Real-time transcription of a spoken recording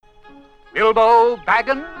Bilbo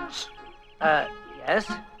Baggins?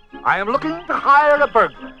 Yes? I am looking to hire a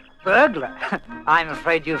burglar. Burglar? I'm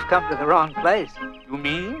afraid you've come to the wrong place. You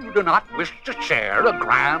mean you do not wish to share a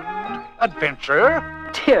grand adventure?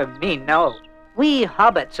 Dear me, no. We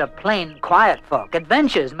hobbits are plain, quiet folk.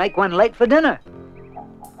 Adventures make one late for dinner.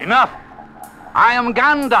 Enough. I am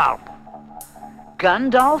Gandalf.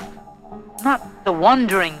 Gandalf? Not the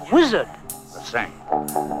wandering wizard. The same.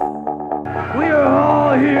 We are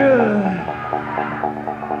all here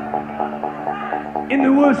in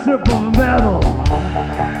the worship of metal.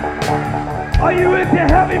 Are you into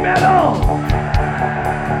heavy metal?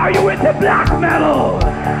 Are you into black metal?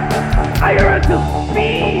 Are you into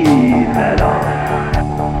speed metal?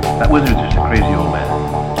 That wizard is a crazy old man.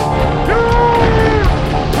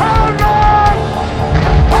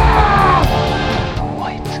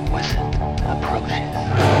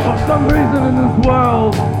 For some reason in this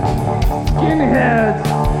world, skinheads,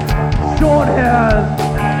 short hairs,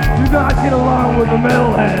 do not get along with the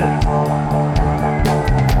metalheads.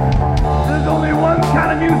 There's only one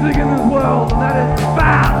kind of music in this world, and that is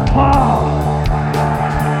fast, hard.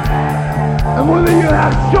 And whether you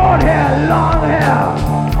have short hair, long hair,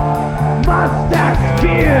 mustache,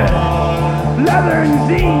 beard, leather and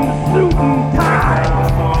jeans, suit and tie,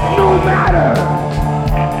 no matter.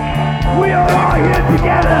 We are all here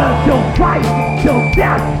together till fight, till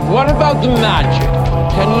death. What about the magic?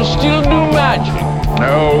 Can you still do magic?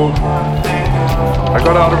 No. I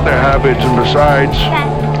got out of their habits, and besides,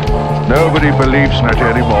 nobody believes in it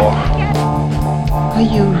anymore. Are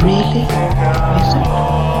you really a wizard?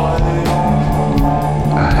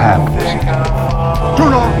 A half wizard. Do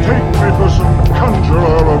not take me for some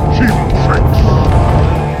conjurer of cheap tricks.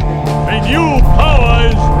 A new power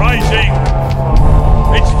is rising.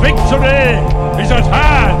 Its victory is at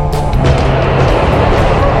hand!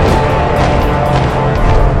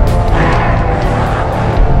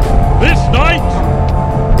 This night,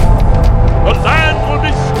 the land will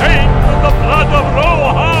be stained with the blood of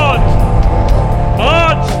Rohan!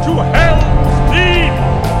 March to Helm's Deep!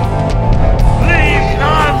 Leave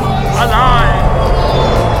none alive!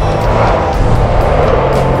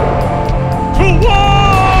 To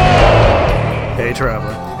war! Hey,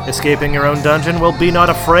 traveler. Escaping your own dungeon? Well, be not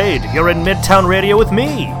afraid. You're in Midtown Radio with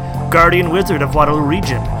me, Guardian Wizard of Waterloo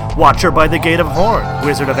Region, Watcher by the Gate of Horn,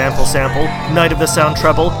 Wizard of Ample Sample, Knight of the Sound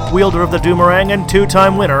Treble, Wielder of the Doomerang, and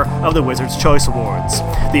two-time winner of the Wizard's Choice Awards.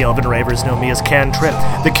 The Elven Ravers know me as Cantrip,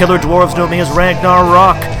 the Killer Dwarves know me as Ragnar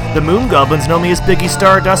Rock, the Moon Goblins know me as Biggie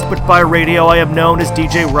Stardust, but by radio I am known as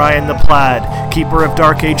DJ Ryan the Plaid, Keeper of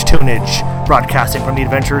Dark Age Tunage. Broadcasting from the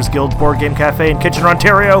Adventurers Guild Board Game Cafe in Kitchener,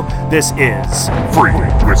 Ontario, this is Free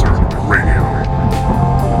Wizard Radio.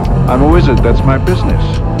 I'm a wizard, that's my business.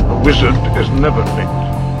 A wizard is never late,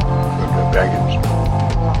 Mr. Baggins.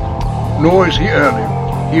 Nor is he early.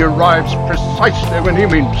 He arrives precisely when he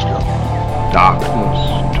means to. Darkness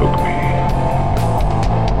took me,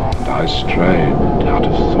 and I strayed out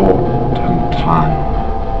of thought and time.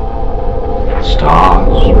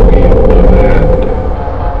 Stars reeled overhead,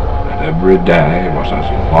 and every day was as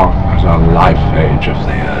long as a life age of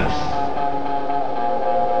the earth.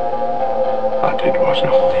 But it was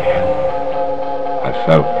not the end. I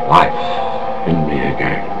felt life in me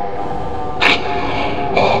again.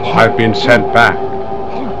 I've been sent back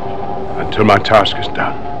until my task is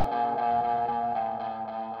done.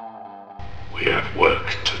 We have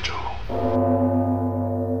work to do.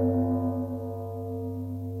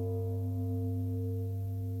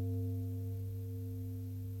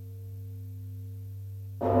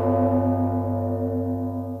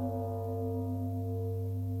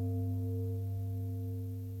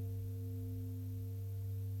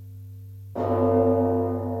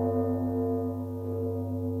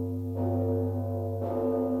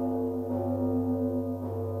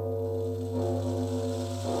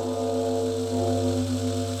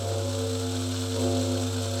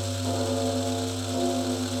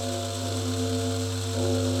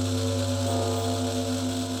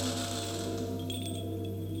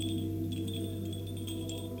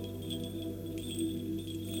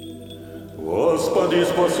 Господи,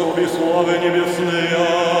 способи славы небесные,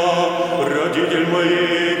 родитель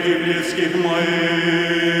моих и близких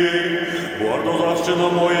моих, гордо завшина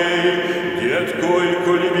моей, деткой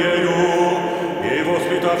колебею, и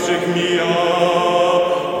воспитавших меня,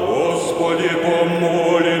 Господи,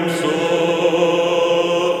 помолимся.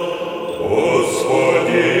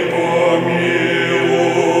 Господи, помилуй.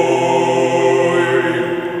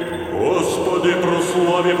 Господи,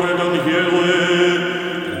 прослави пред ангелы,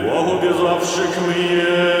 обязавших мне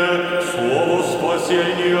слово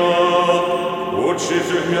спасения,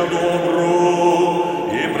 учивших меня добру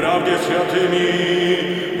и явде святыми,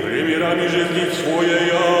 примерами жизни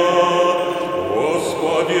Своей,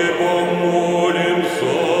 Господи,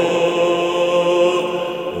 помолимся.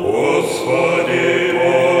 Господи,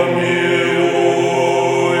 помилуй.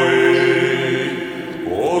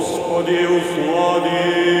 Господи, услади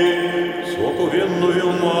соковенную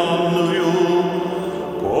манную,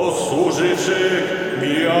 послуживших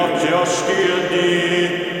меня в тяжкие дни.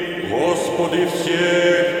 Господи,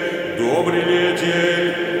 всех добрый летель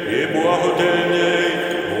и благодельный,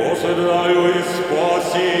 воссоздаю и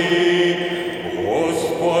спаси.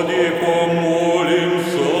 Господи,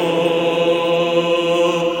 помолимся.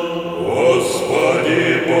 Господи,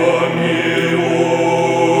 помилуй.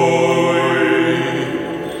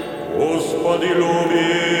 Господи,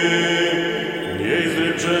 люби,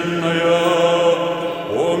 неизреченная,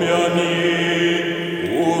 помяни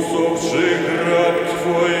усопших раб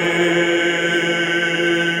Твоих.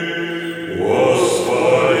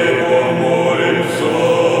 Господи, помолимся.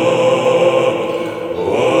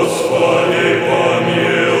 Господи,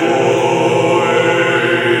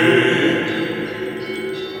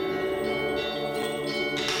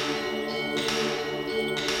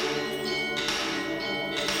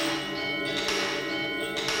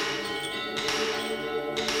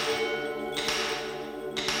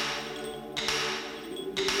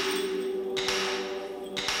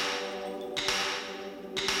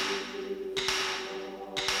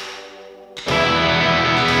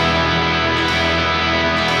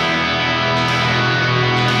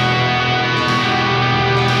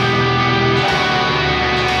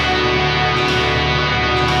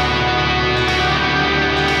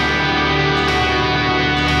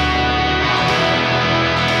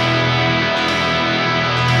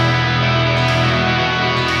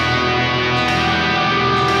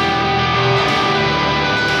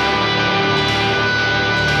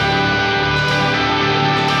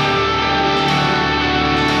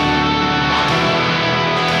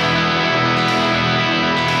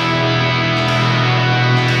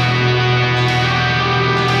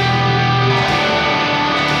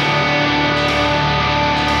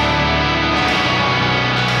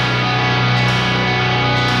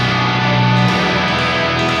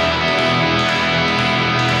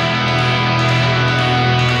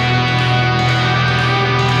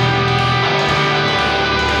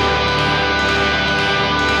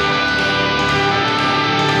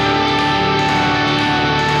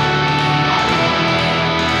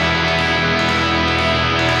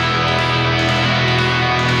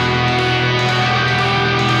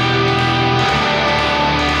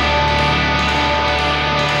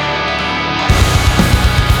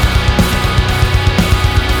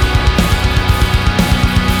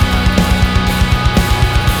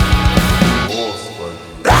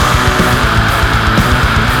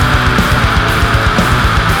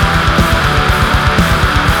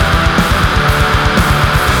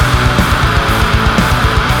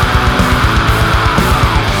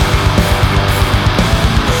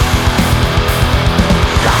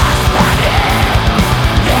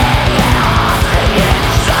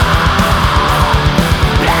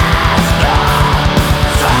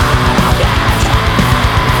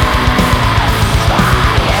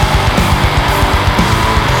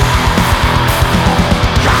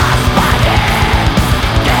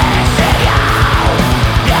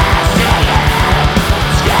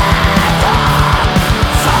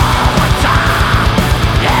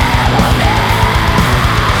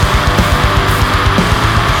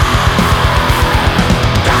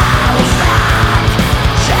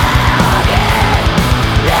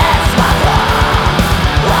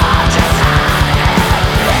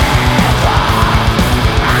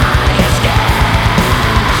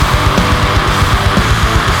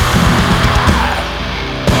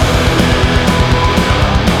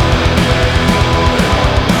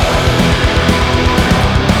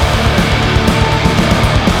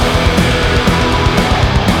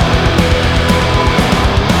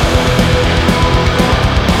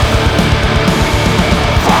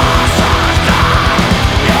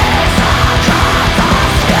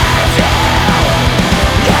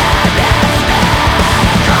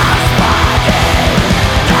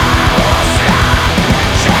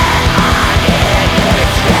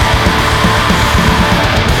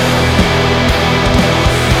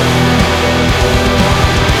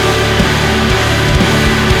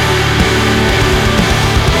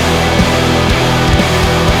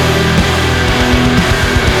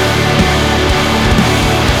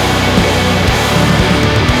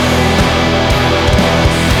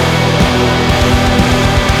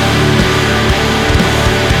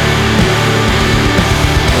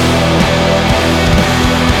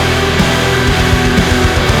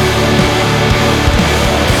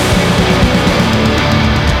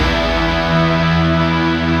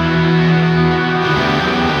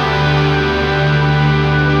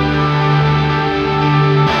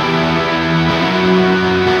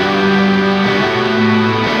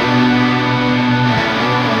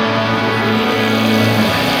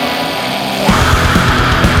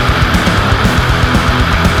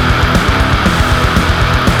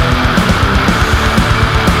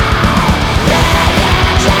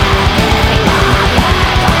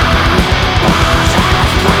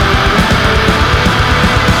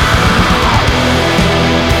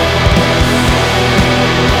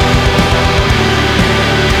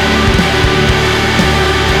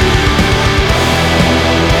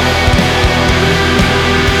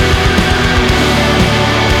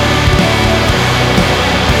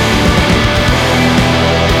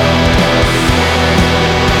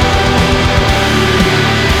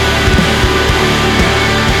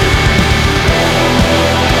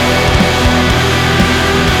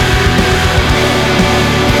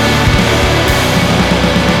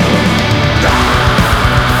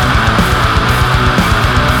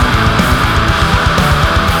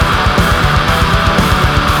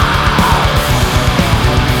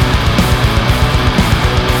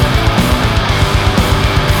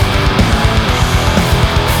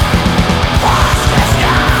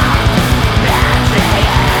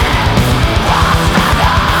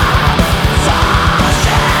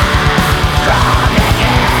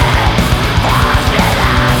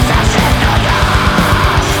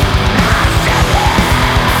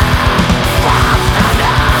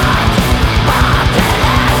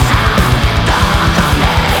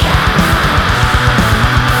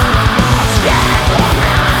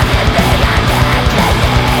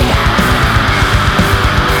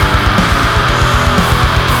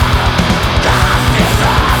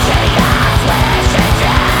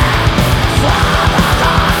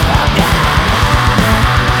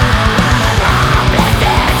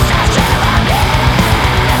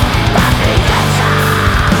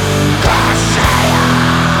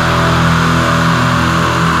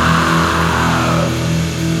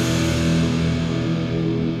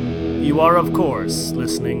 are, of course,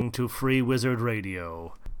 listening to Free Wizard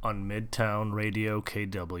Radio on Midtown Radio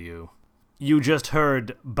KW. You just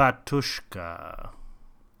heard Batushka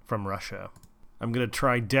from Russia. I'm going to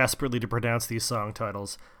try desperately to pronounce these song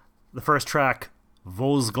titles. The first track,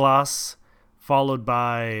 Vozglas, followed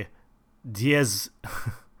by Diez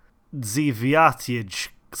Zviatyj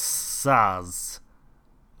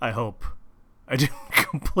I hope. I didn't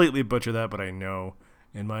completely butcher that, but I know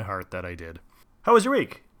in my heart that I did. How was your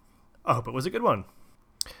week? I hope it was a good one.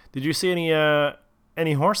 Did you see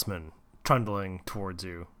any horsemen trundling towards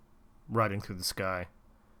you, riding through the sky?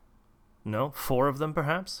 No? 4 of them,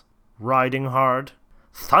 perhaps? Riding hard,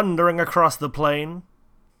 thundering across the plain?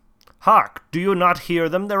 Hark! Do you not hear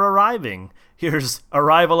them? They're arriving. Here's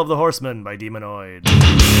Arrival of the Horsemen by Demonoid.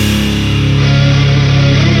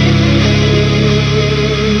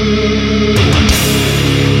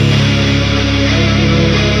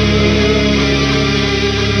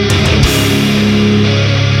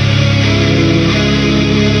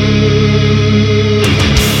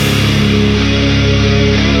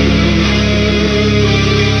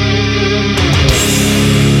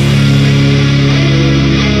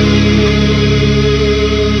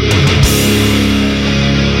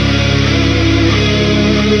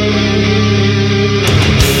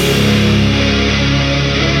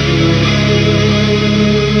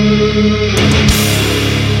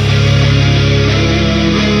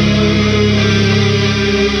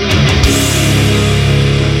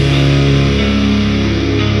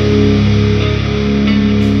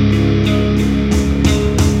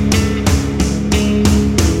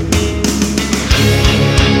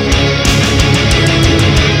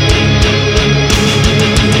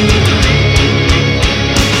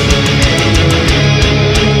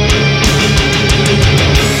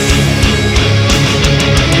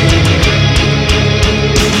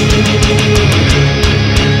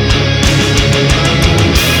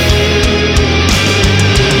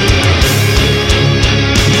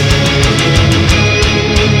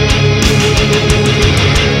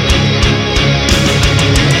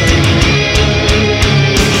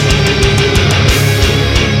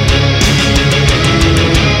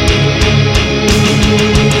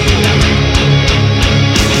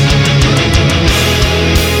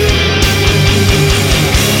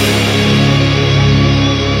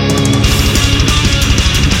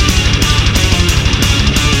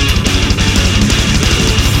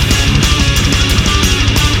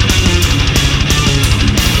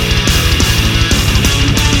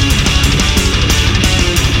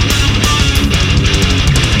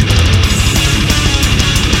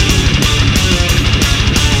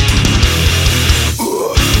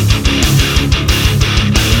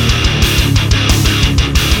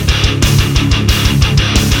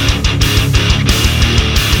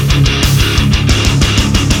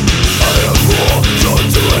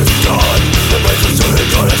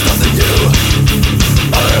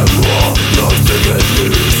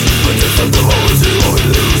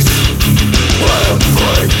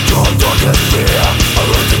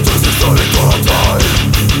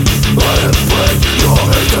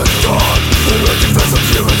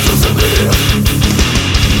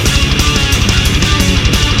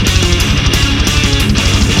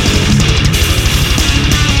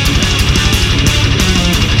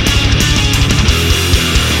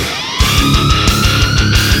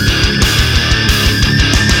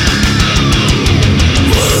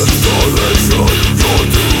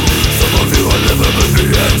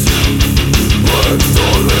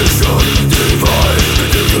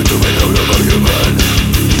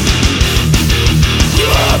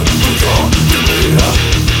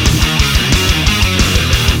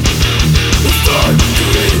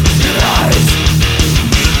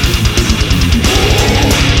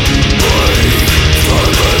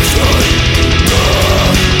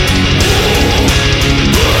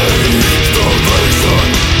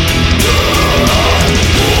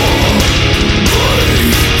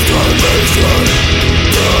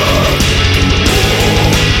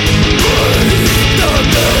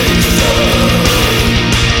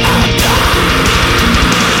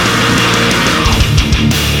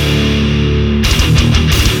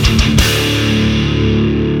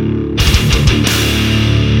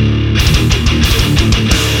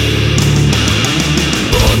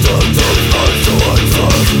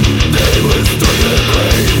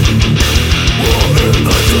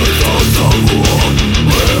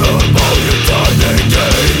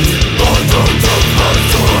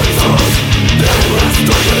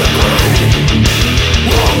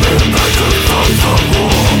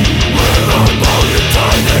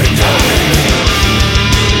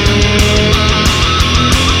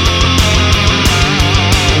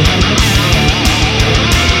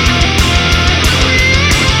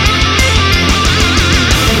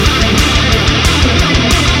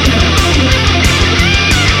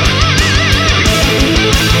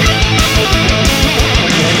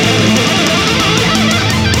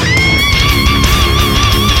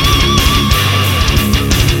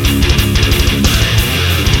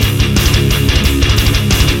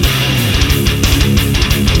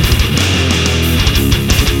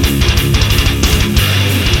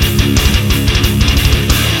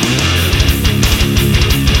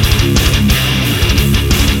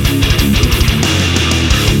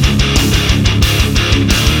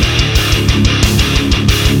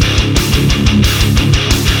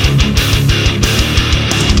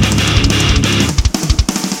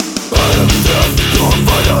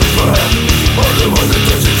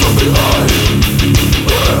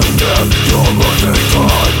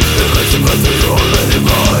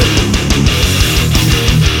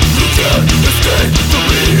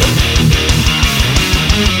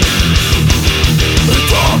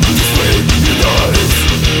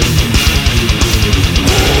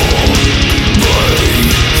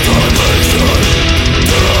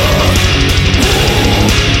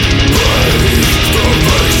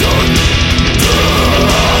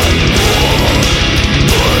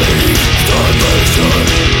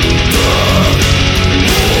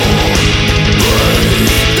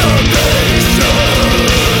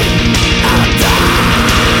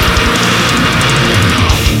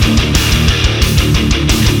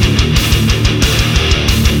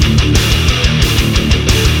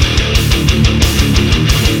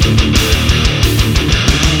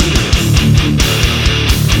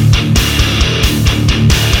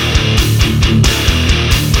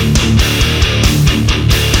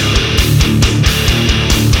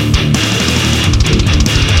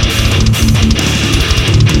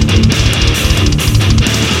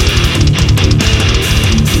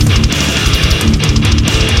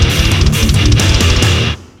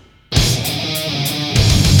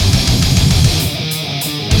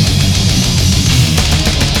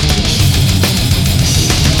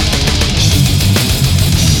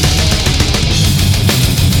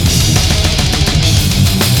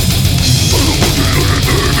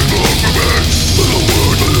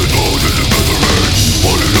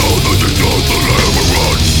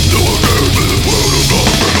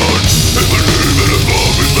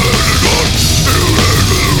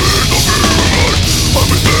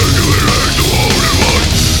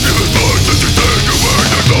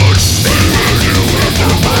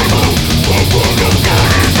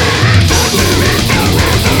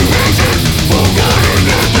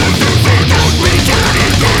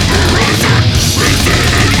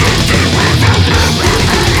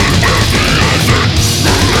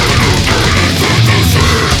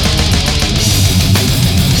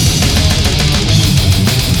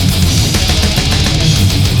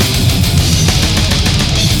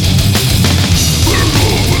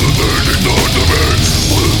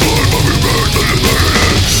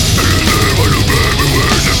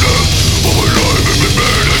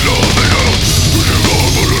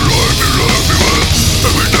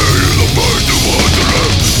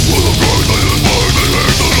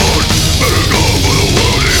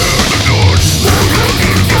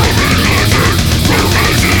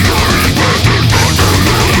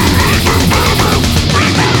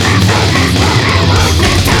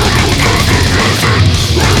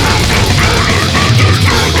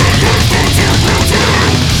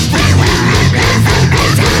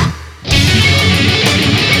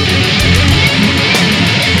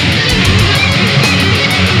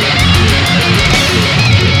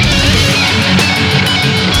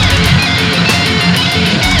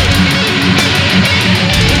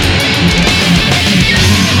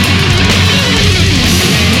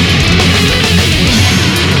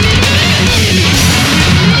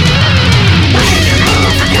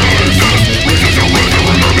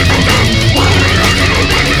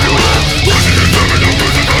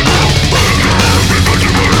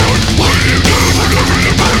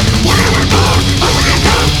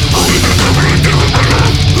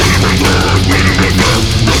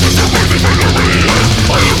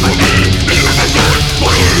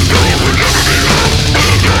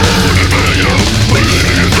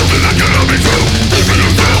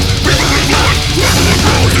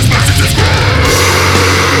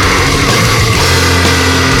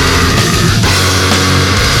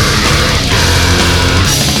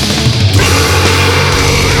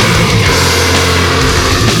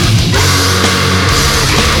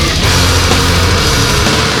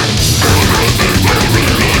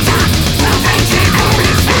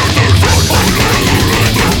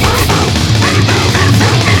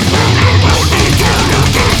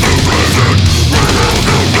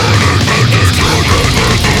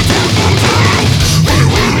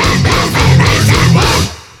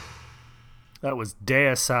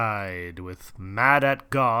 Deicide with Mad at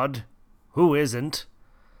God, Who Isn't?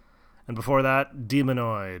 And before that,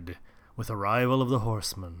 Demonoid with Arrival of the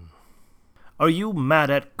Horseman. Are you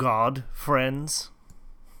mad at God, friends?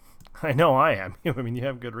 I know I am. I mean, you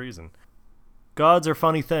have good reason. Gods are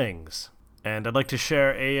funny things. And I'd like to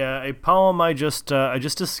share a poem I just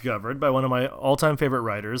discovered by one of my all-time favorite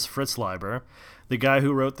writers, Fritz Leiber, the guy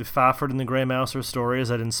who wrote the Fafhrd and the Grey Mouser stories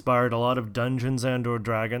that inspired a lot of Dungeons and or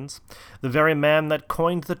Dragons, the very man that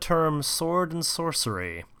coined the term sword and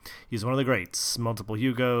sorcery. He's one of the greats. Multiple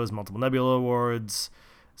Hugos, multiple Nebula Awards,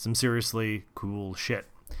 some seriously cool shit.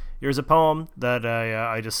 Here's a poem that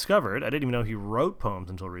I discovered. I didn't even know he wrote poems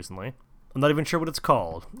until recently. I'm not even sure what it's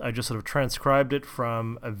called. I just sort of transcribed it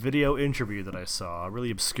from a video interview that I saw, a really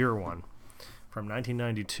obscure one, from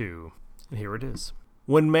 1992. And here it is.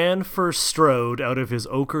 When man first strode out of his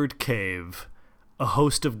ochred cave, a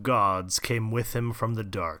host of gods came with him from the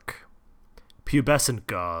dark. Pubescent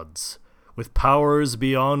gods, with powers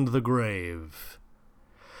beyond the grave.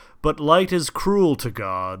 But light is cruel to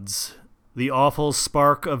gods. The awful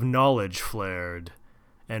spark of knowledge flared,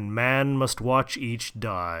 and man must watch each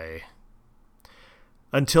die.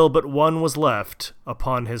 Until but one was left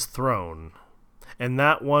upon his throne, and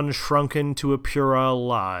that one shrunken to a puerile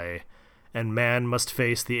lie, and man must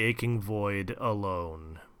face the aching void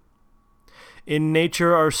alone. In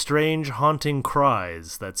nature are strange haunting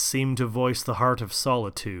cries that seem to voice the heart of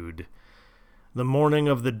solitude. The mourning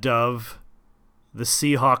of the dove, the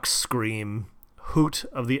sea-hawk's scream, hoot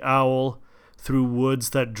of the owl through woods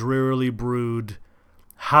that drearily brood,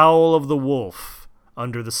 howl of the wolf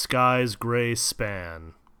under the sky's grey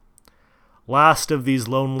span. Last of these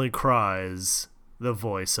lonely cries, the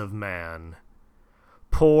voice of man.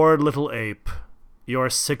 Poor little ape, you're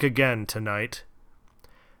sick again tonight.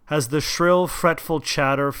 Has the shrill, fretful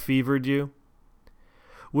chatter fevered you?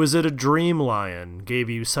 Was it a dream lion gave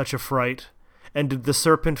you such a fright, and did the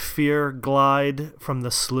serpent fear glide from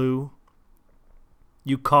the slough?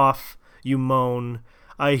 You cough, you moan,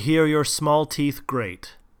 I hear your small teeth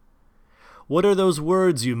grate. What are those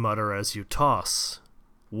words you mutter as you toss?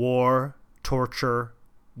 War, torture,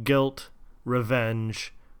 guilt,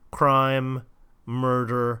 revenge, crime,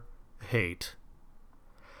 murder, hate.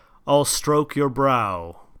 I'll stroke your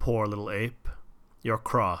brow, poor little ape, your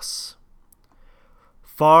cross.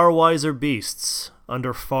 Far wiser beasts,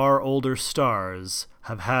 under far older stars,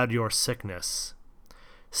 have had your sickness,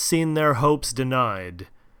 seen their hopes denied,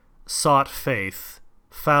 sought faith,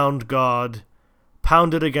 found God,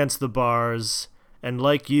 pounded against the bars, and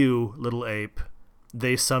like you, little ape,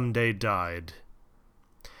 they someday died.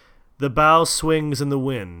 The bough swings in the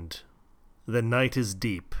wind, the night is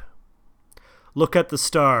deep. Look at the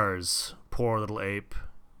stars, poor little ape,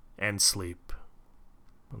 and sleep.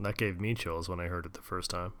 And that gave me chills when I heard it the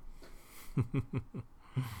first time.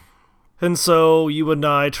 And so, you and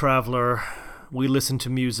I, traveler, we listen to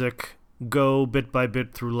music, go bit by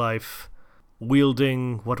bit through life,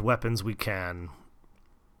 wielding what weapons we can,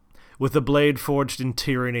 with a blade forged in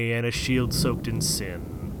tyranny and a shield soaked in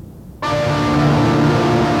sin.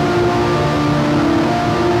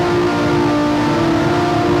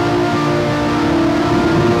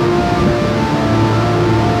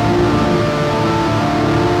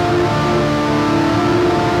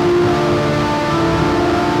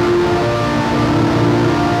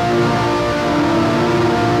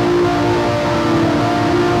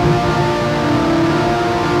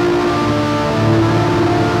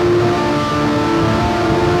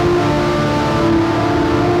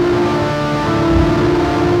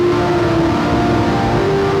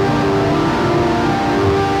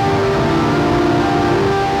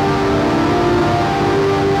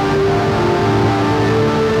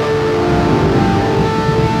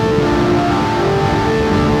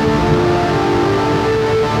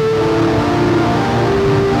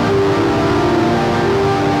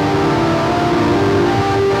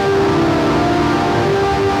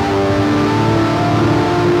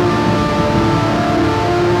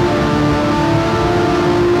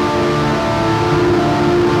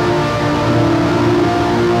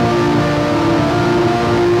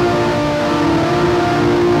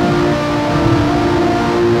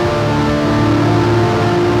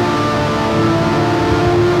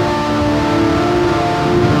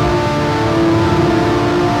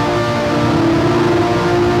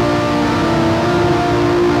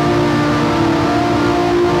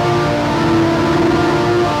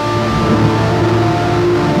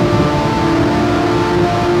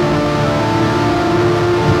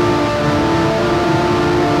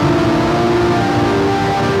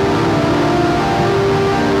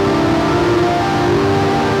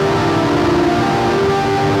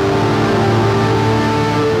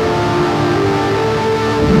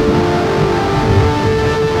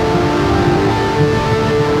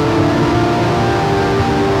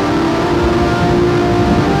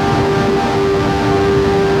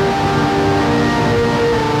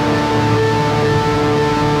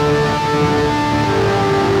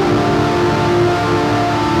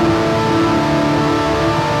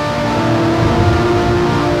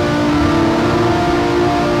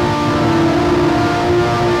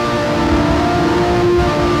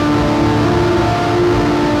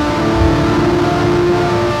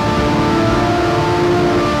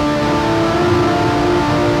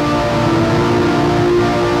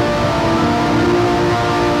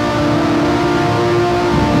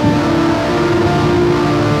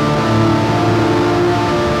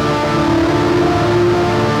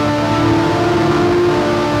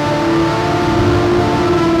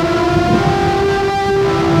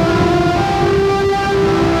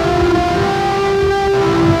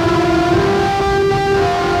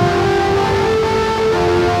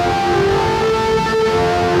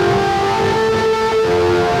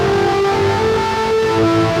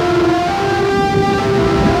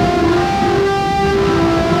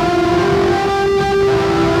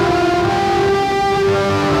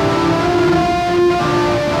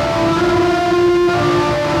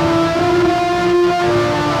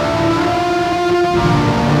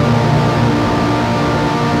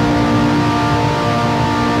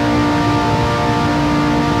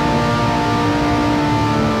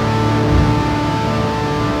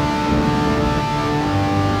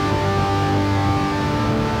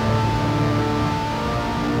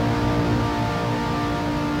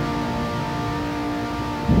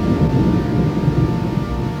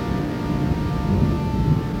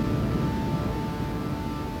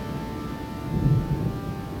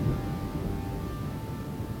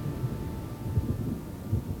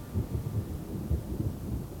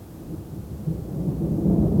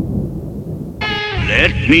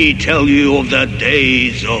 me tell you of the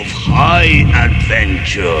days of high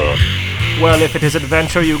adventure. Well, if it is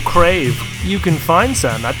adventure you crave, you can find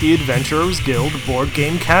some at the Adventurers Guild Board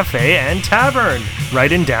Game Cafe and Tavern,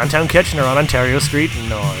 right in downtown Kitchener on Ontario Street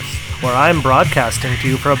North, where I'm broadcasting to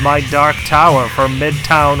you from my dark tower for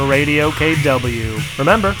Midtown Radio KW.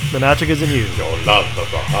 Remember, the magic is in you. Your love of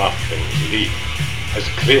the halfling's league has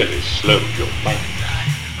clearly slowed your mind.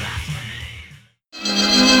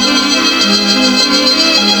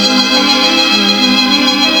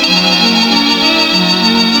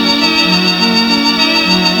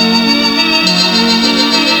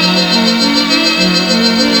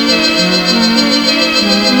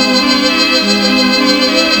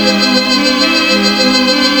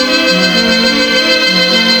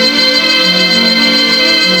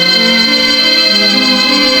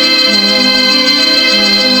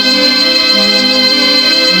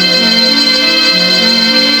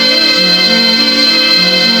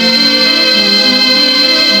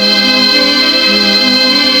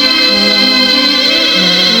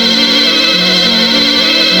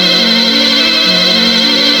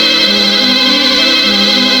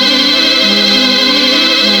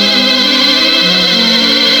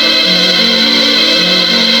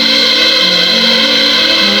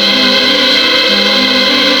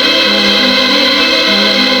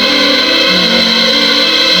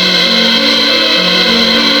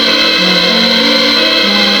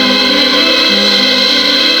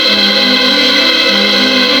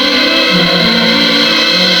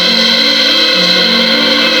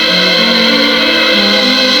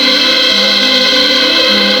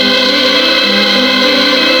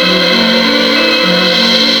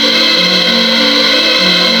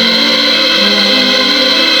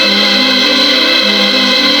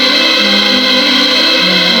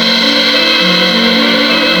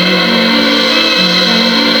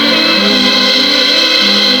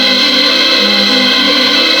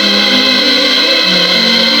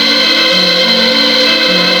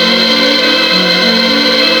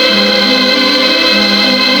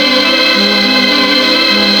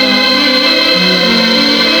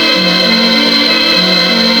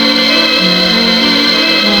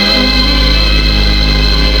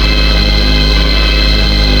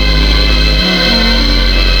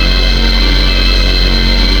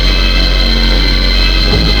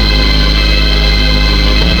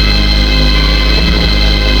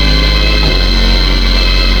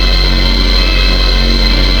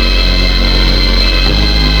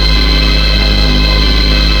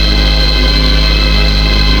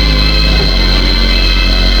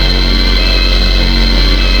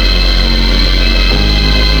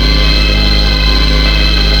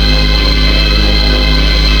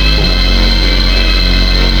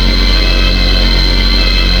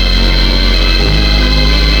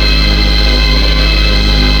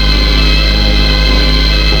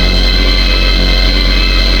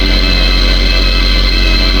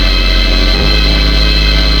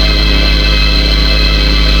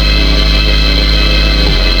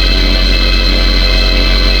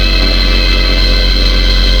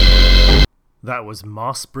 That was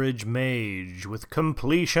Mossbridge Mage with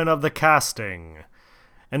Completion of the Casting.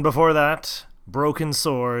 And before that, Broken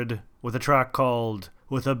Sword with a track called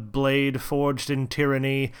With a Blade Forged in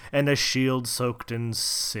Tyranny and a Shield Soaked in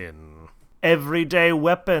Sin. Everyday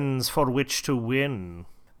weapons for which to win.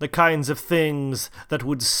 The kinds of things that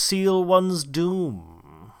would seal one's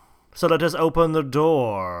doom. So let us open the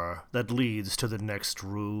door that leads to the next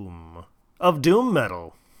room of Doom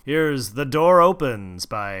Metal. Here's The Door Opens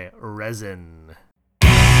by Resin.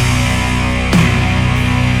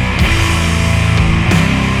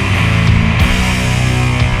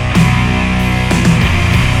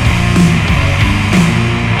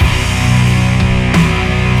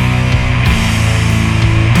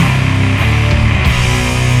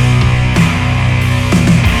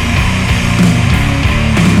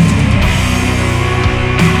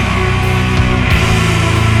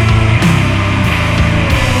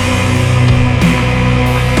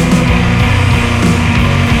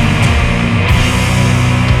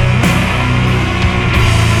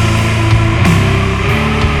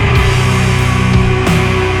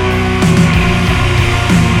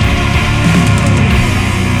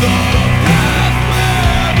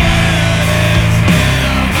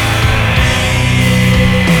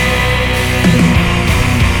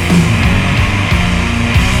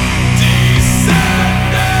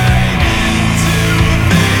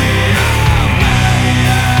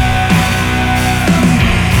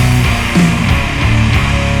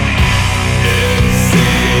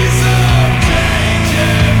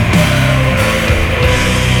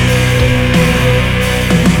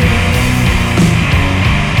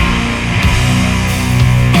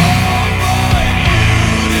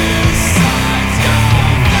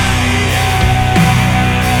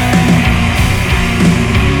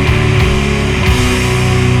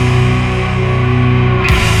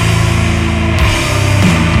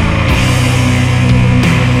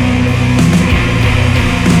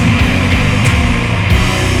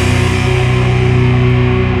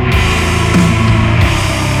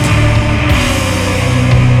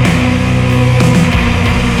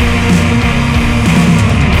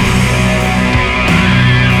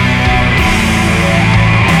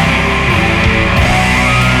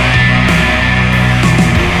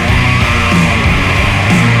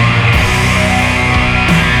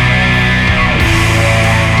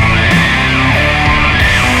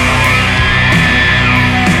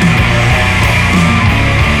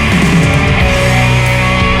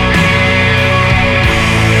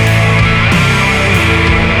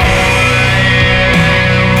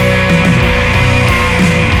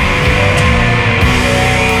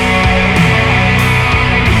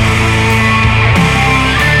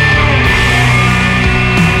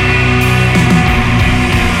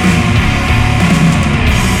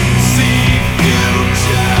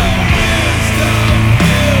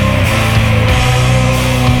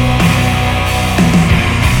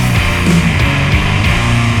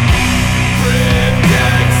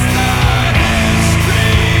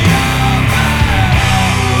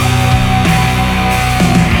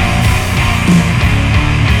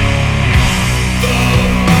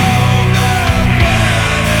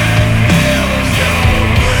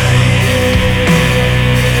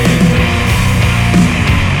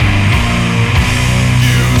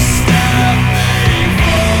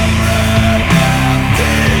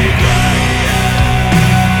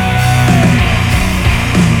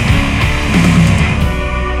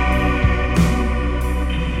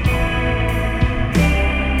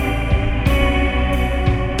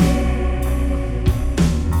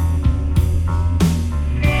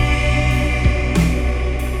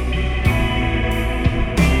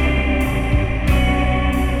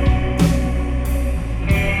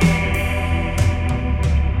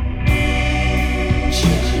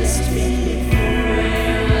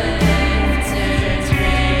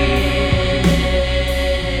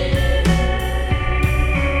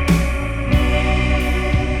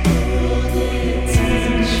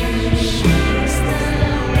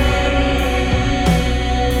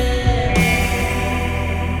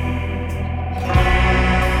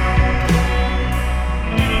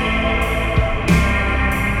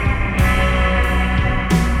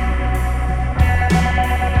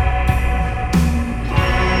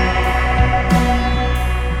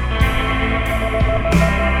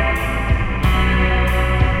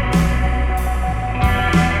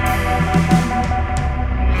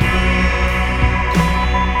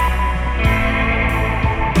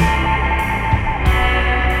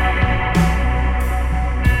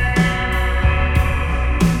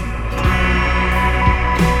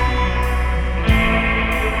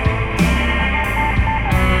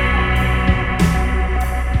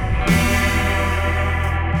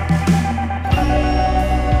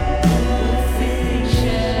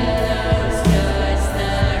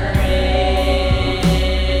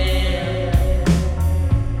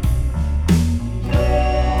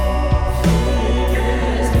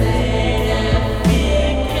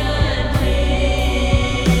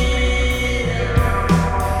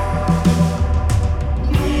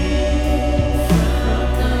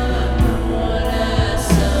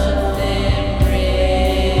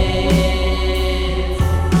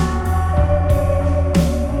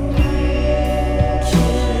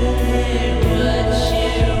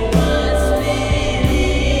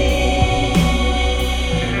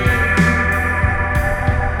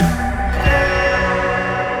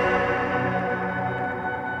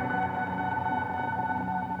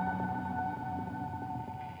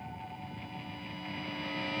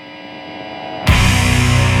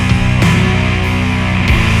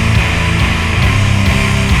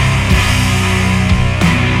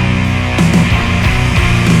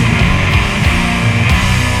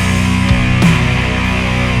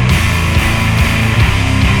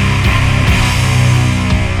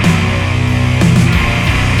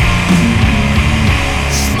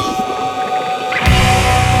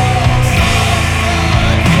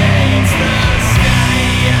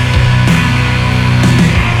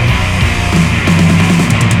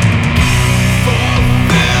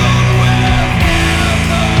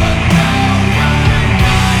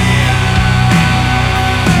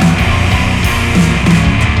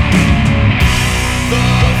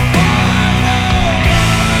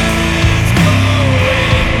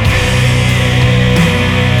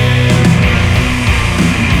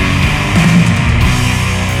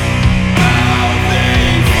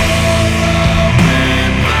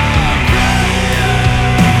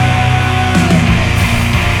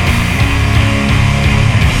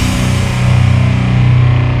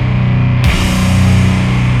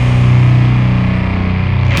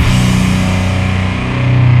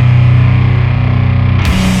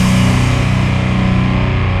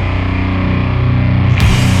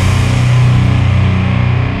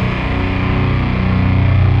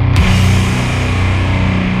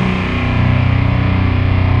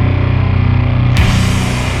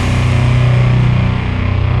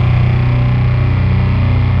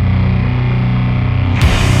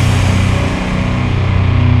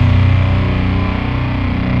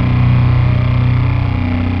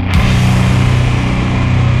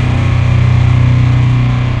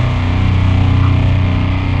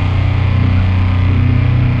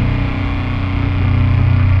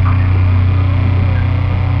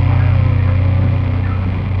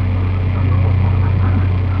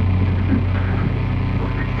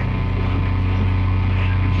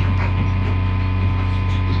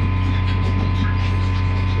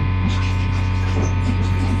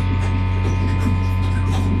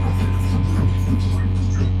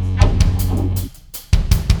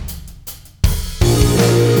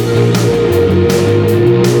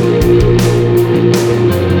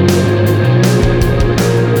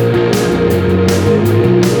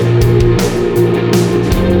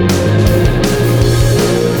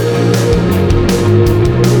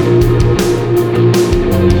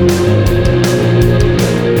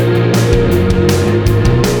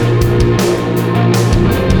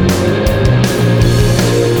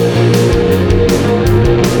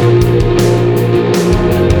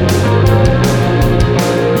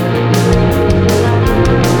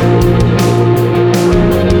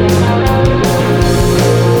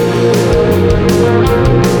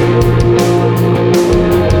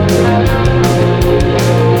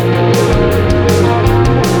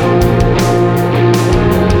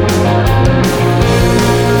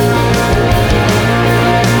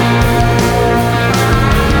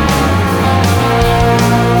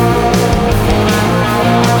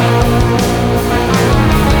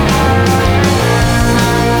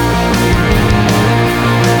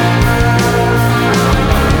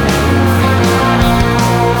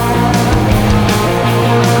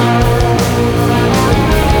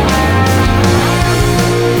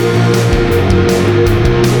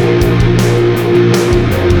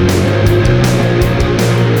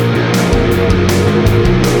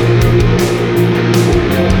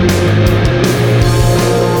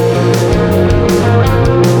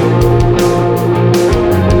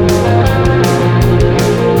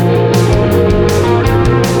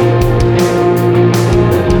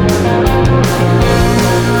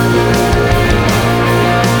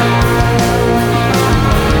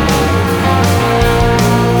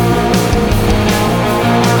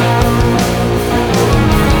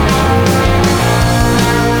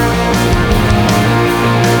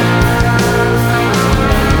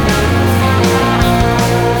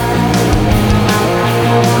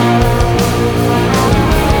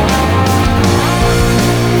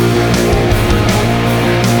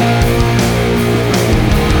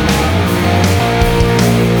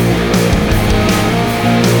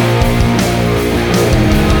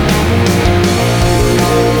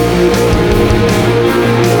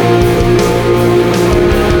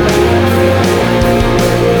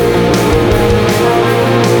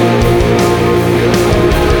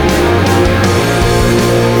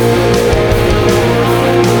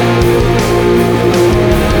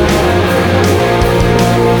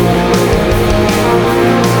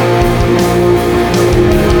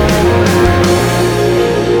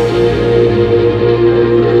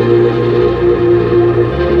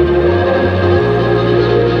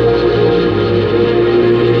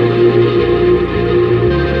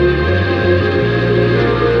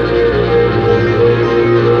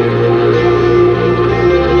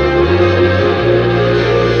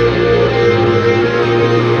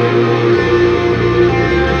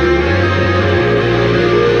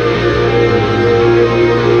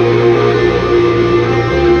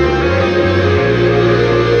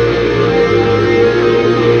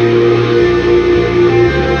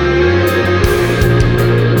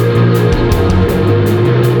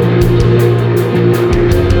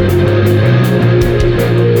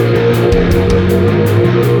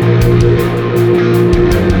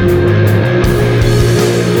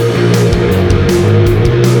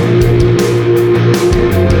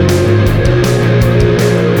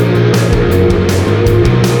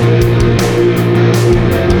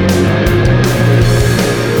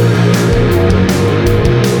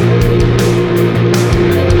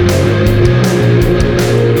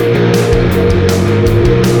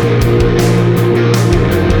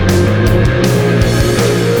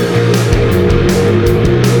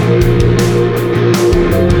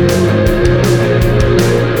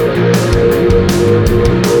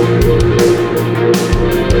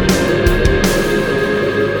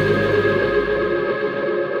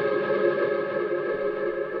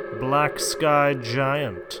 Black Sky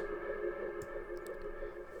Giant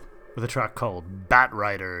with a track called Bat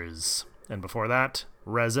Riders. And before that,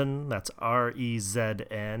 Resin, that's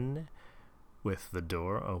R-E-Z-N, with The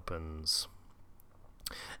Door Opens.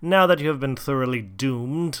 Now that you have been thoroughly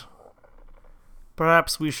doomed,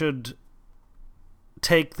 perhaps we should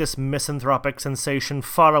take this misanthropic sensation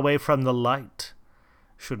far away from the light,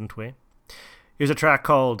 shouldn't we? Here's a track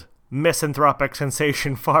called Misanthropic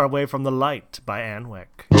Sensation Far Away from the Light by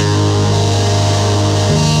Anwick.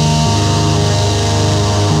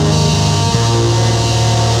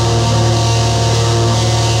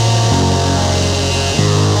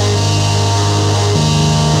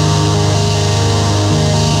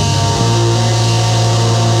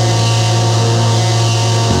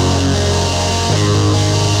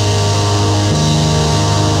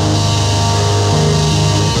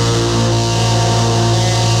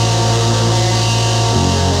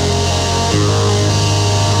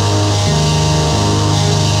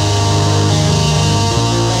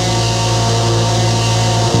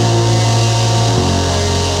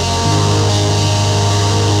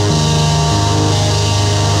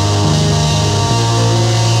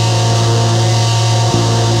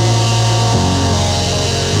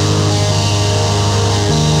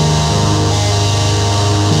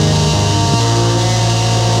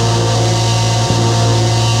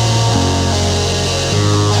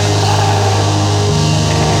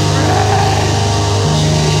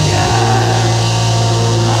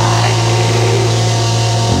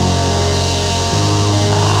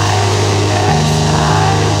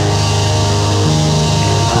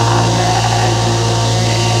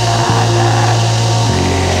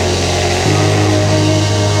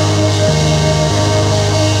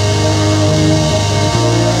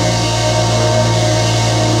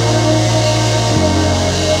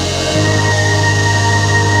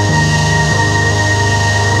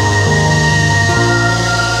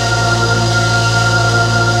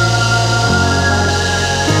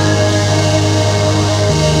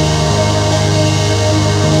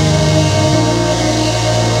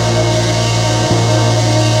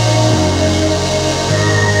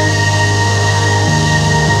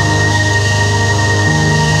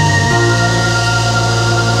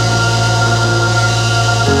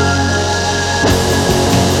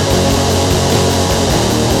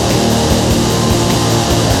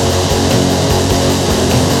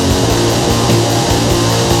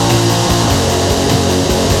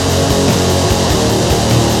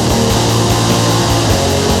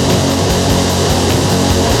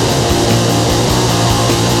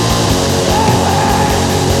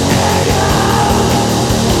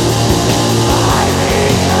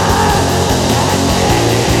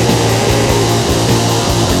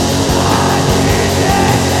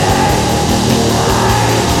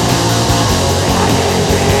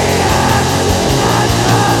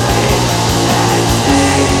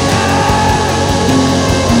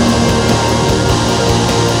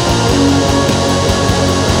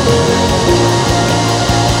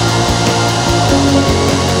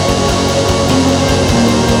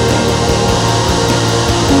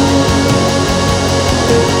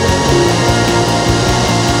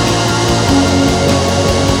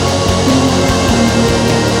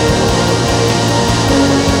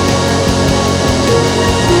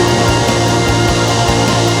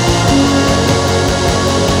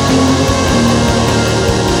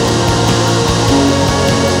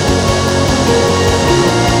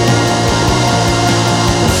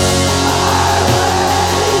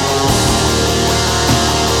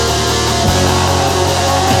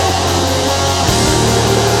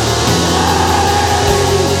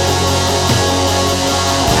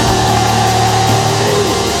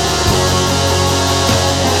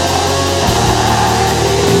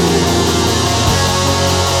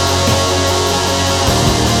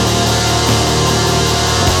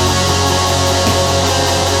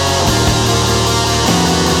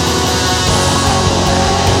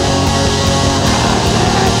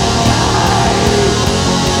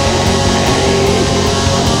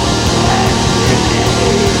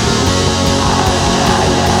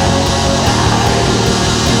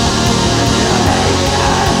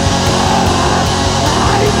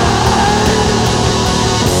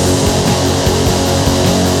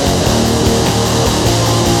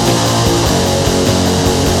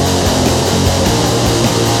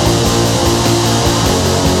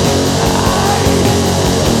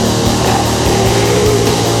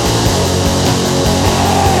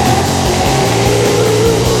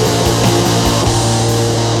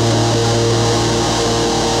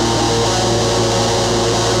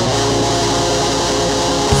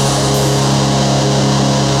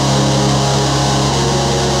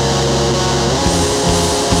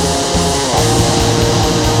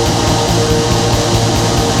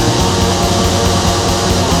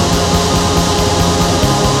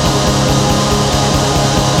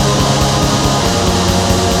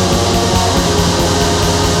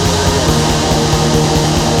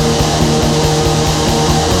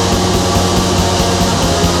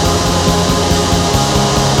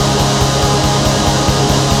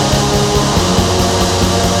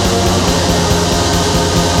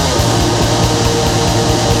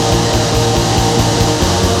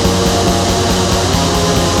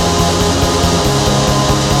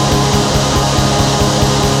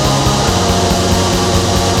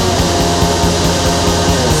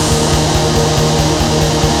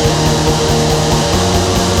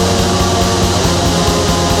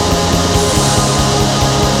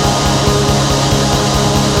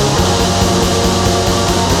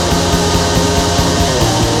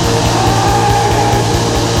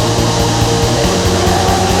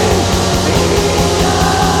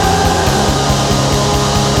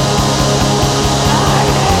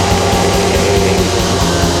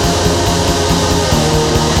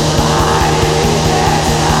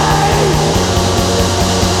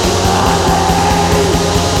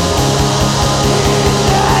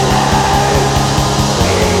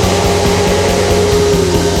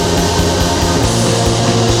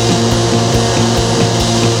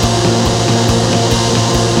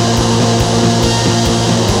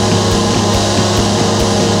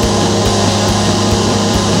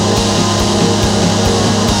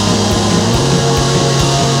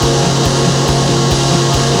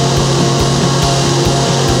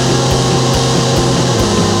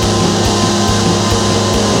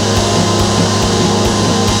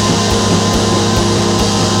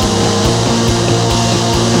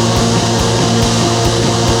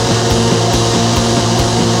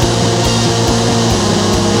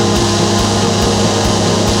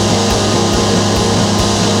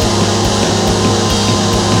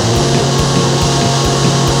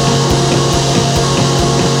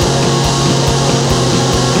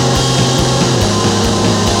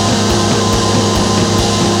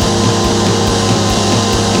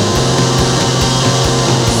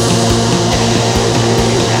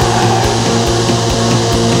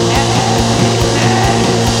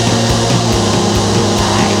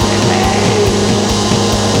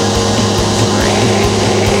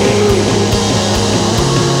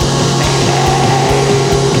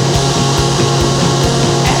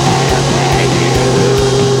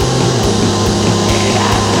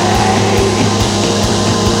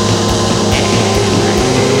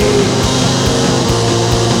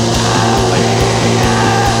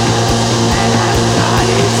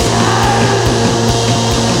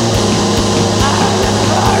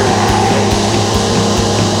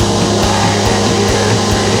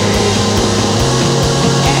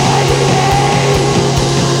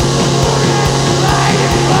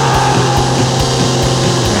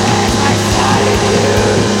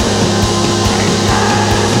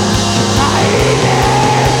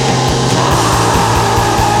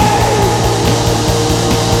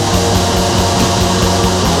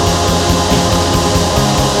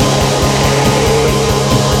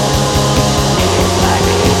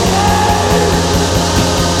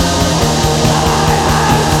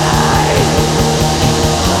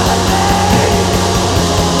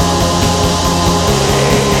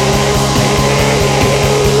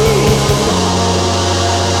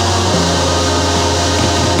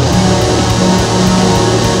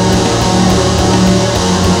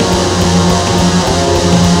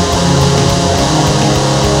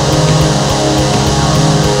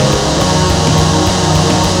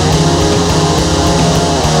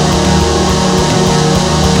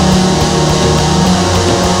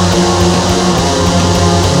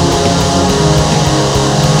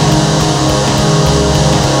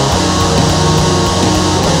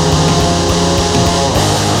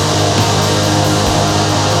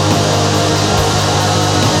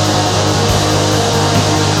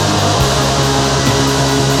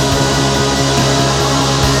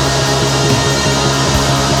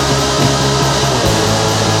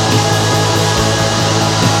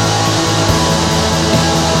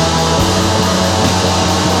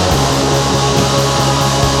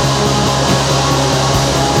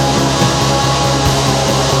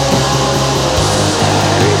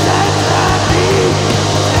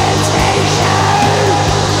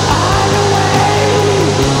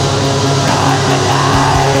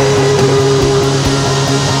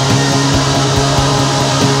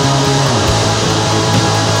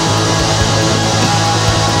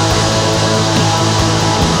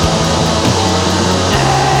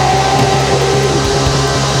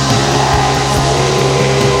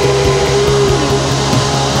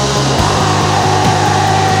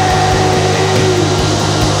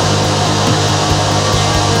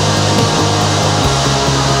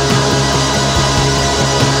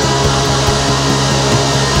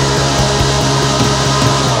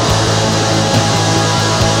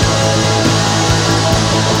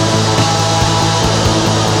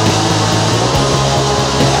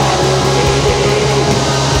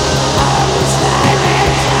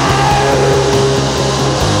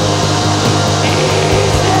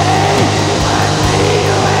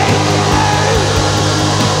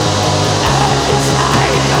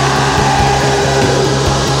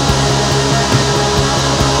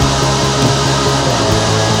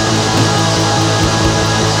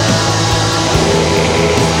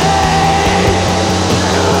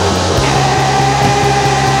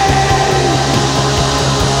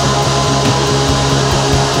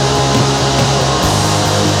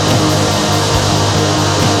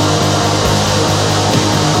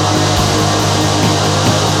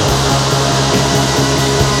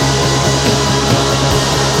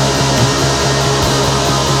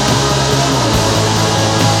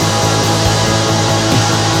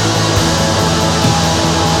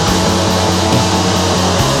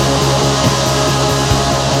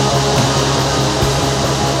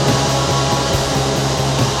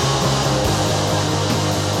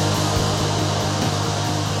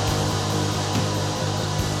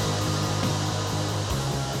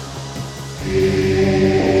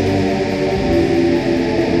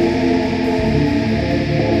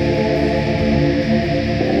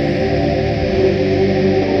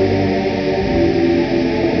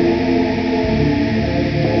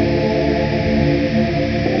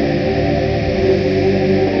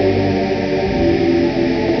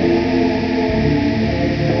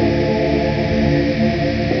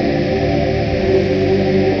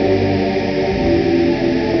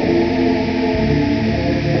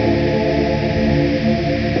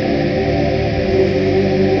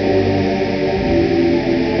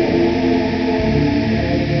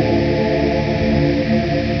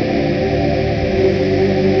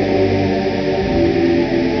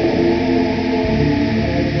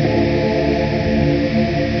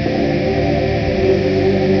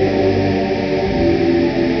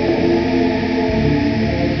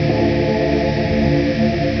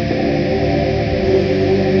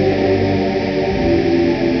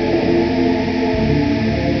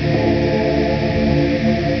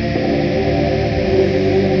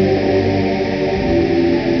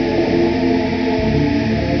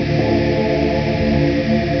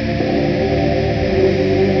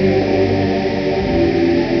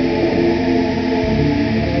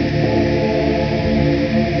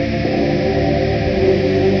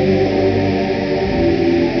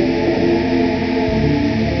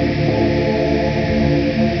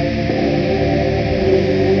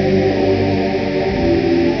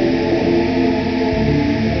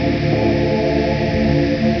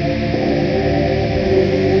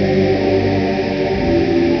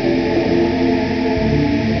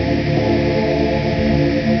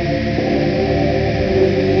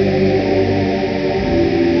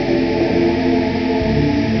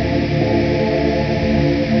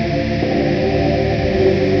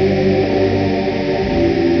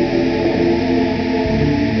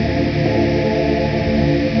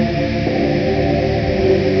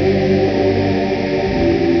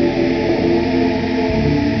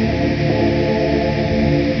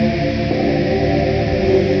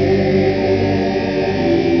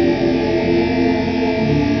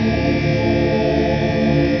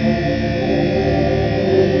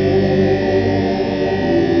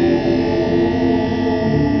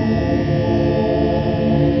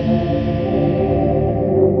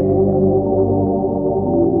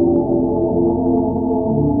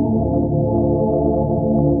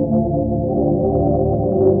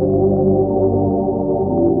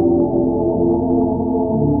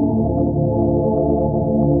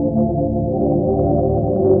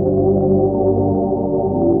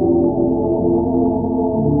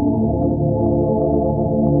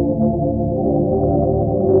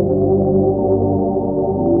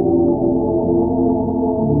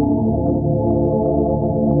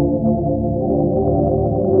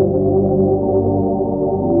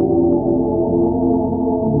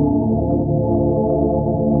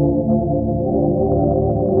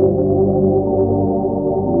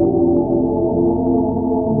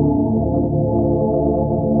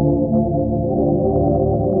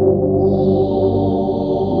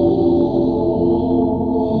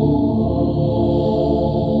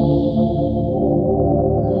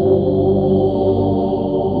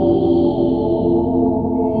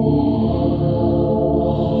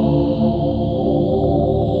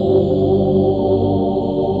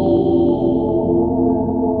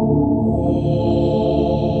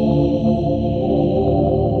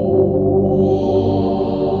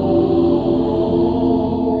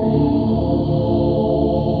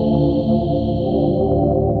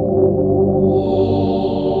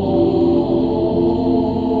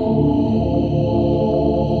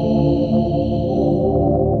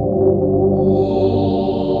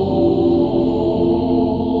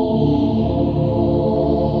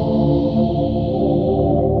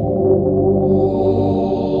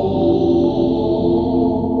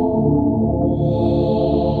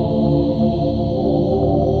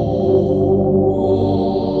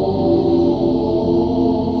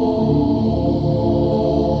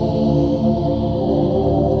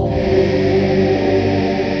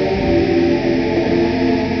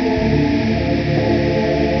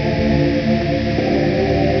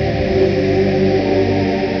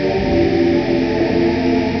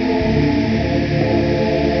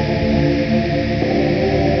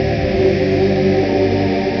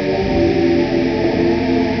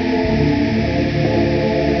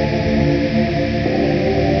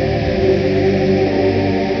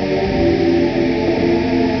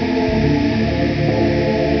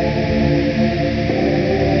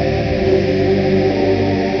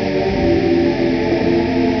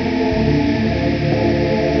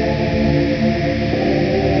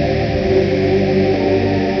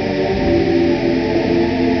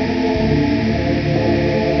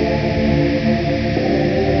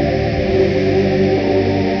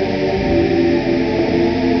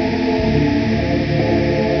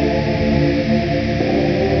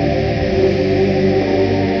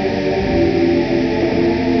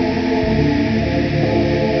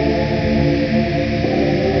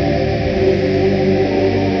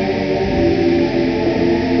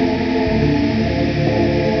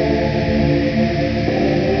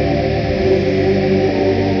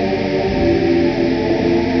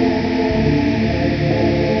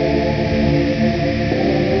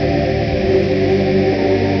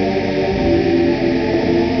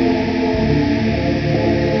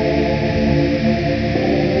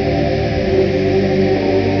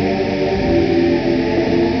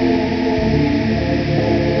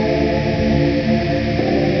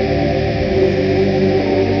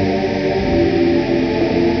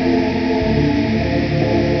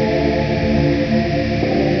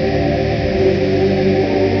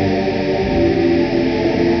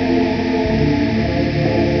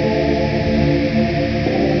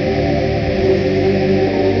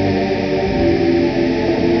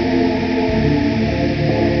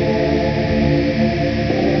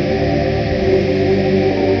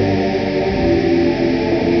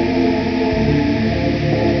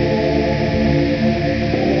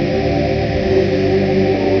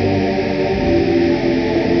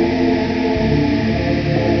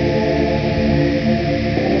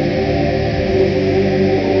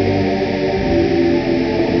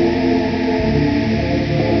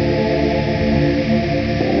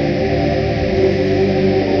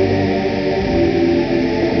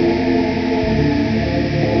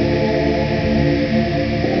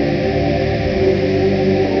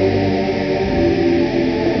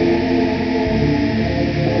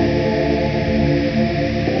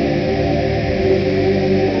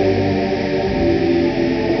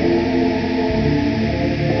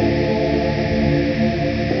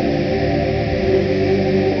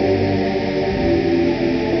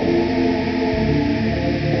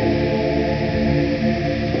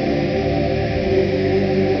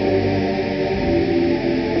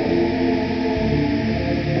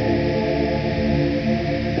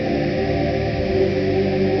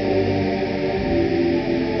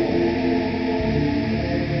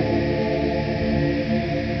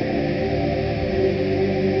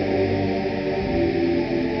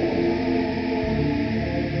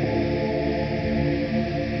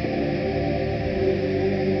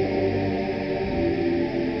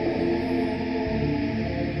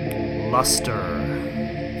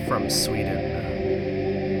 Luster from Sweden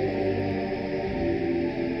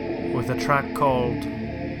with a track called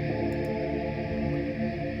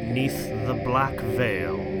Neath the Black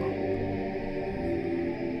Veil.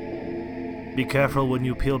 Be careful when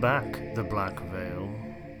you peel back the black veil.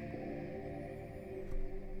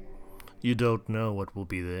 You don't know what will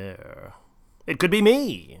be there. It could be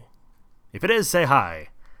me. If it is, say hi.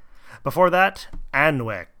 Before that,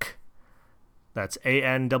 Anwech. That's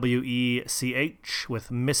ANWECH with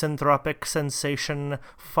Misanthropic Sensation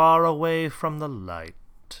Far Away from the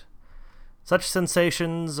Light. Such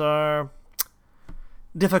sensations are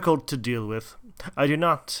difficult to deal with. I do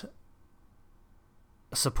not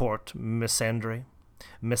support misanthropy,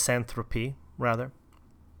 rather.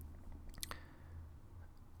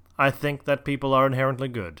 I think that people are inherently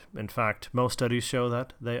good. In fact, most studies show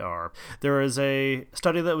that they are. There is a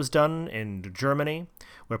study that was done in Germany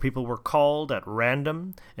where people were called at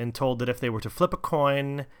random and told that if they were to flip a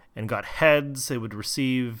coin and got heads, they would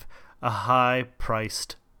receive a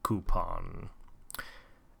high-priced coupon.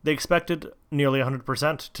 They expected nearly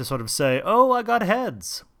 100% to sort of say, "Oh, I got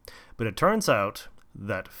heads." But it turns out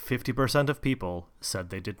that 50% of people said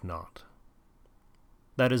they did not.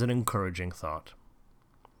 That is an encouraging thought.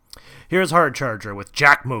 Here's Hard Charger with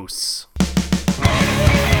Jack Moose.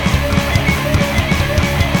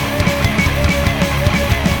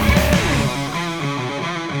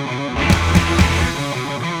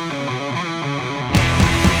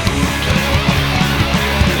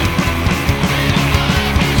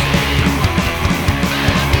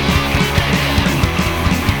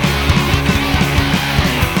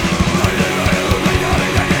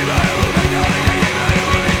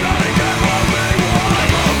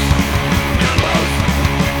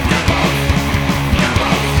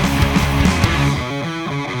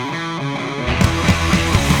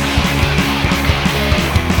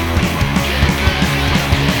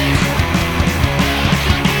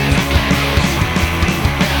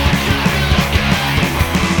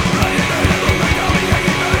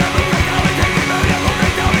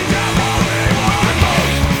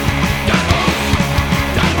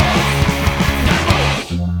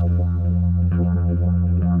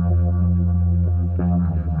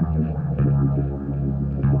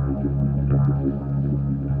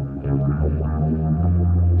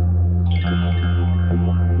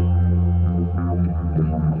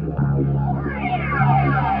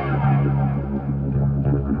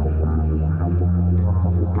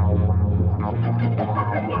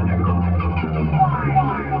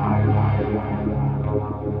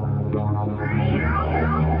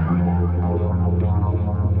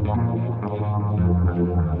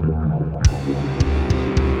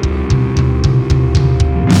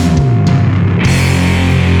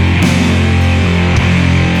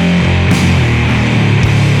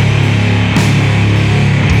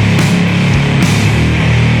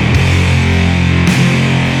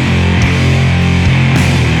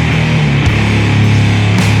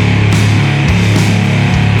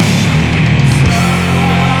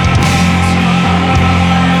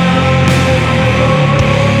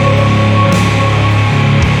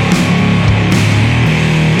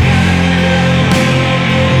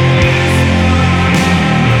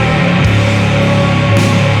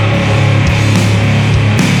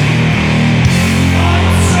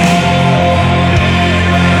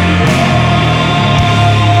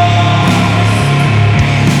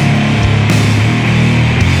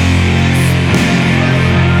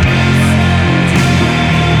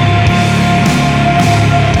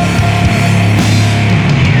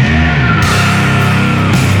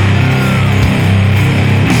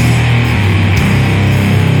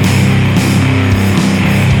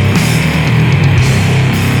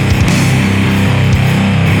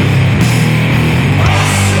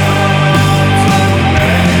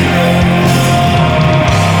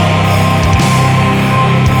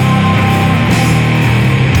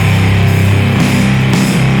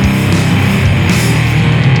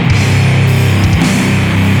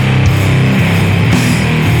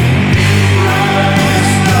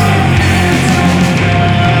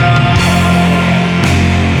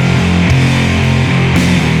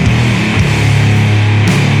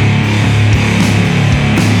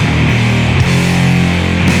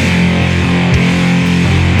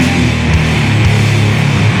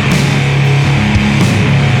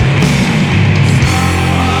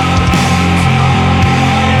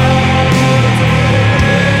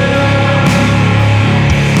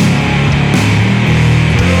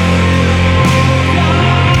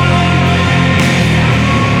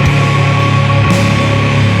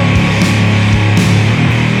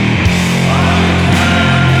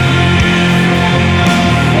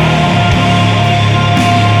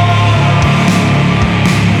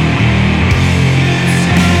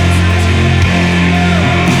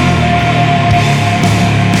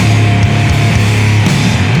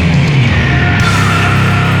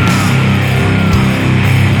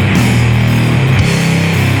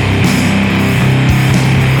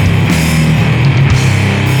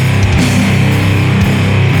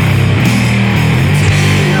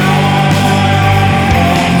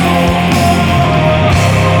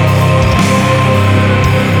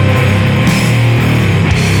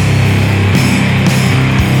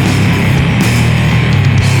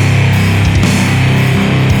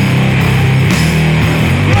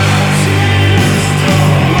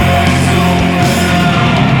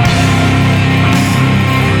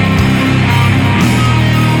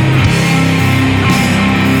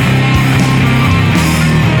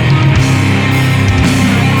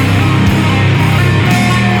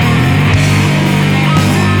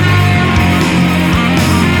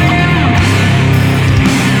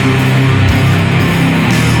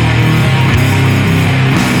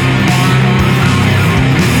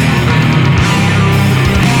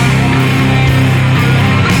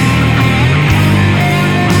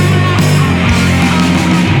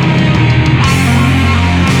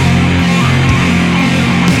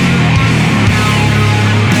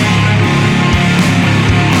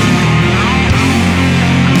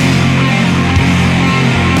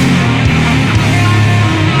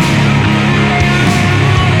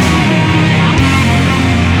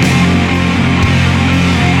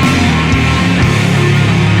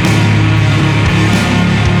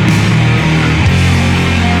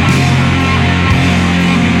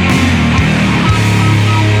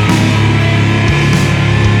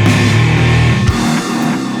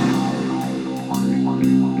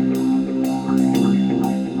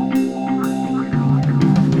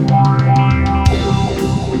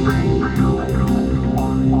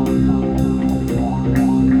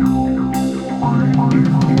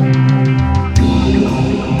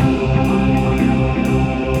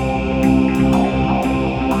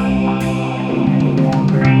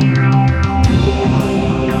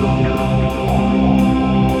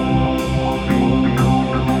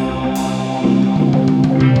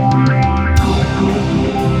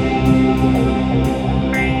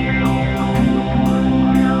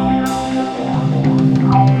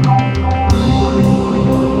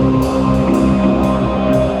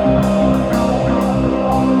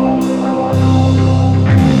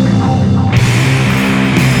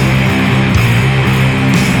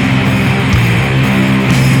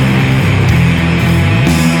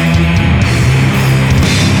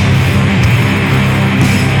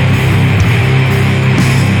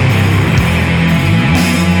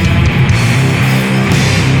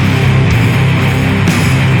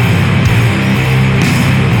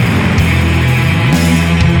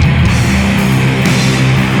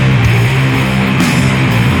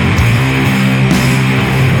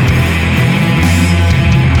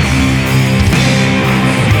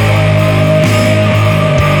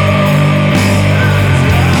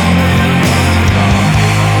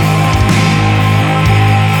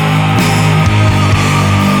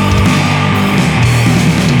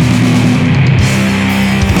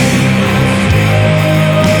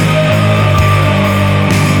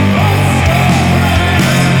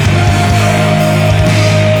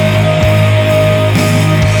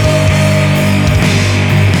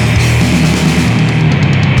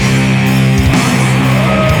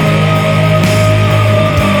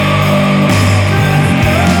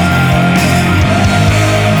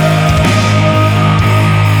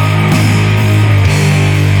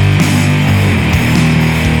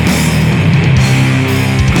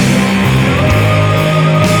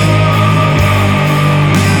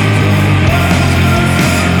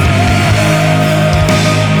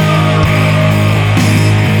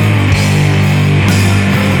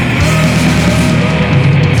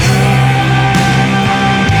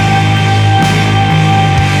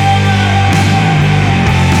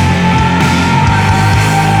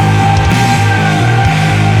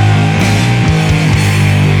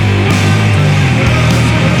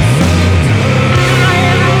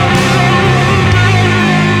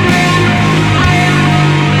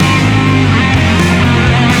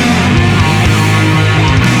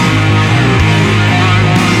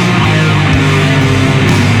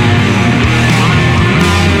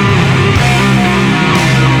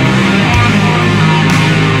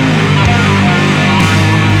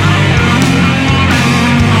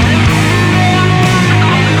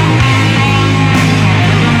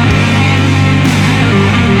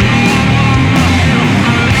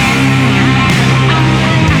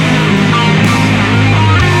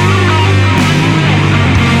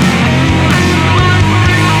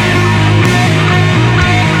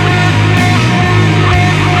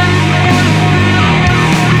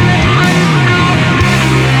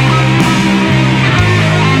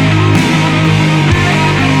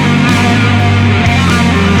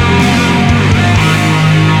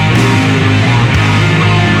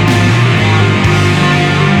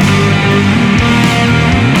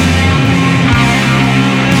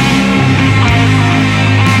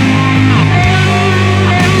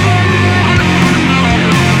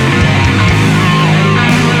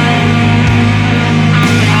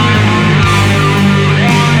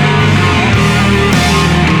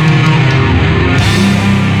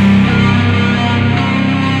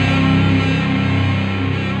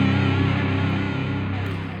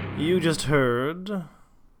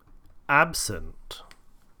 Absent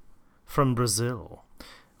from Brazil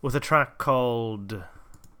with a track called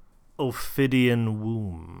Ophidian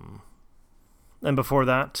Womb. And before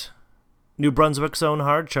that, New Brunswick's own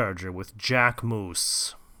Hard Charger with Jack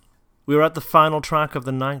Moose. We are at the final track of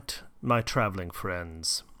the night, my traveling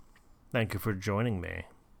friends. Thank you for joining me.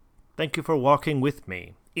 Thank you for walking with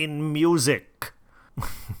me in music.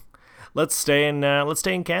 Let's stay in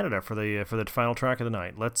Canada for the final track of the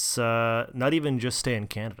night. Let's not even just stay in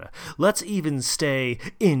Canada. Let's even stay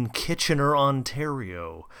in Kitchener,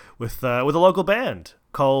 Ontario, with a local band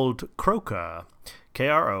called Croca,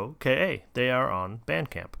 Kroka. They are on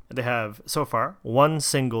Bandcamp. They have so far one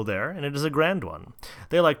single there, and it is a grand one.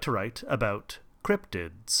 They like to write about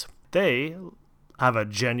cryptids. They have a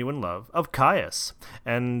genuine love of Caius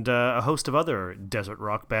and a host of other desert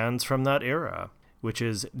rock bands from that era, which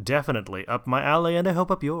is definitely up my alley and I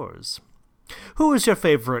hope up yours. Who is your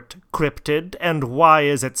favorite cryptid, and why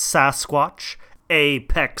is it Sasquatch,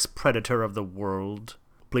 apex predator of the world?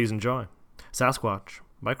 Please enjoy Sasquatch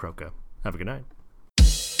by Croca. Have a good night.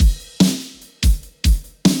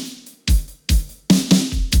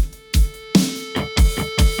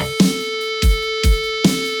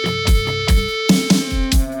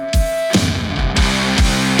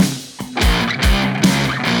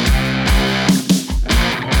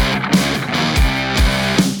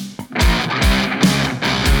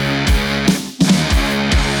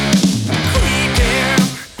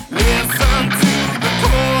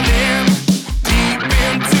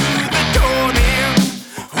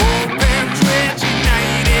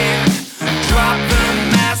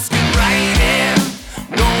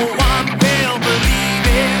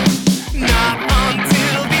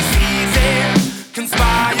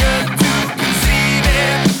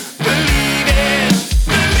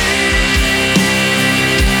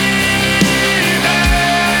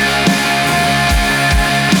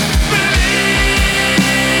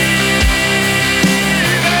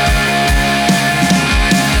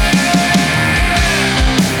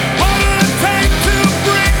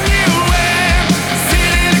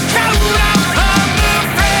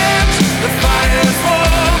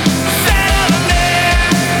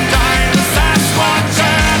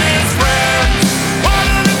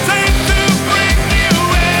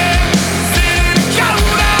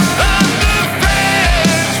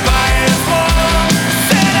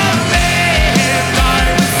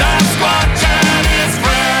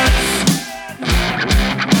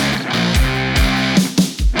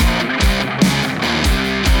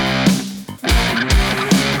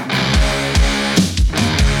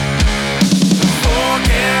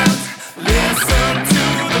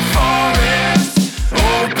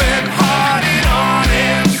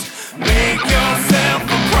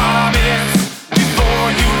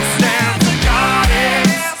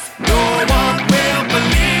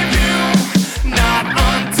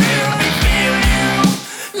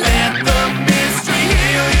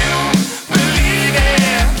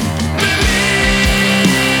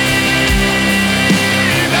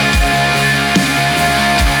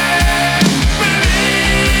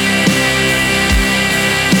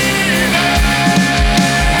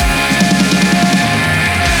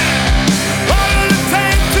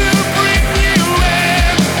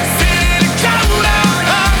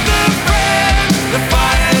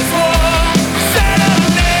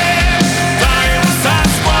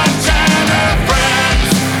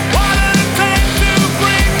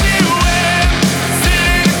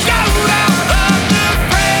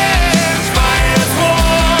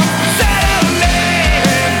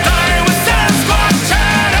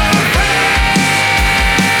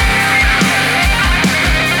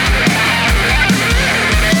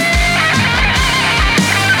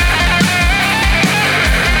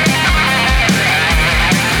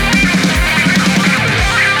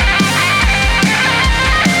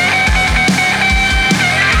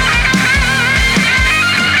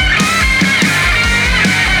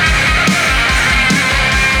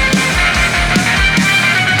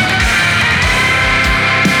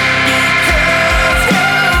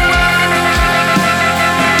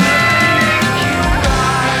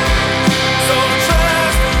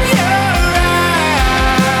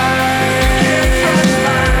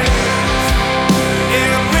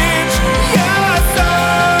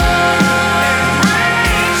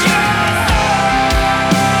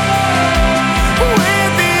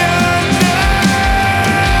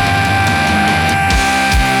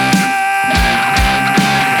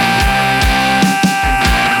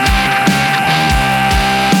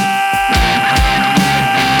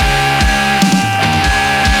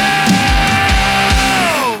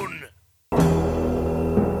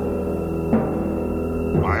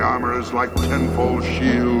 like tenfold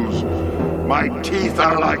shields, My teeth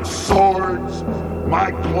are like swords,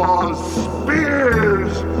 my claws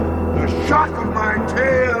spears, the shock of my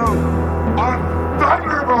tail are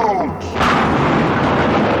thunderbolts.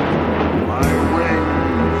 My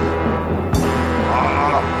wings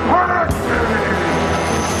are hurricanes.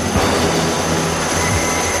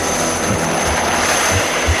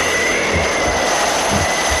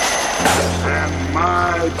 And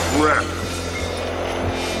my breath,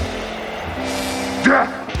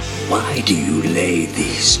 death. Why do you lay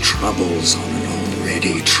these troubles on an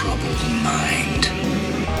already troubled mind?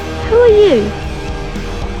 Who are you?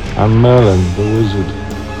 I'm Merlin, the wizard.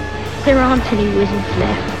 There aren't any wizards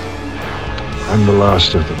left. I'm the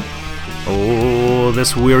last of them. Oh,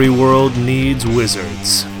 this weary world needs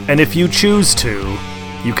wizards. And if you choose to,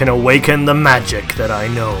 you can awaken the magic that I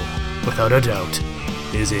know, without a doubt,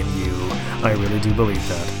 is in you. I really do believe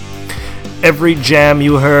that. Every jam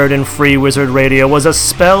you heard in Free Wizard Radio was a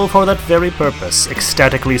spell for that very purpose,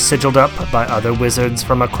 ecstatically sigiled up by other wizards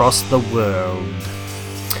from across the world.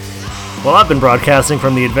 Well, I've been broadcasting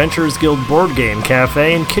from the Adventurers Guild Board Game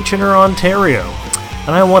Cafe in Kitchener, Ontario,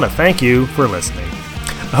 and I want to thank you for listening.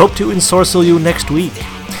 I hope to ensorcel you next week,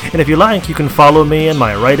 and if you like, you can follow me in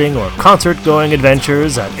my writing or concert-going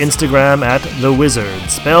adventures at Instagram at The Wizard,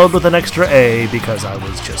 spelled with an extra A because I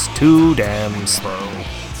was just too damn slow.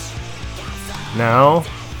 Now,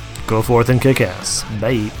 go forth and kick ass.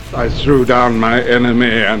 Bye. I threw down my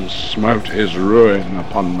enemy and smote his ruin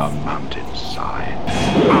upon the mountainside.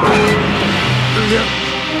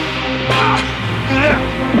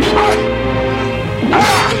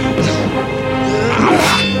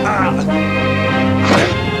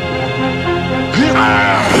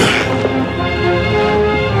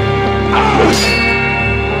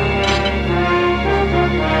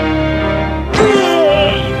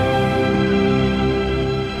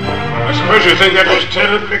 I suppose you think that was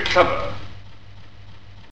terribly clever.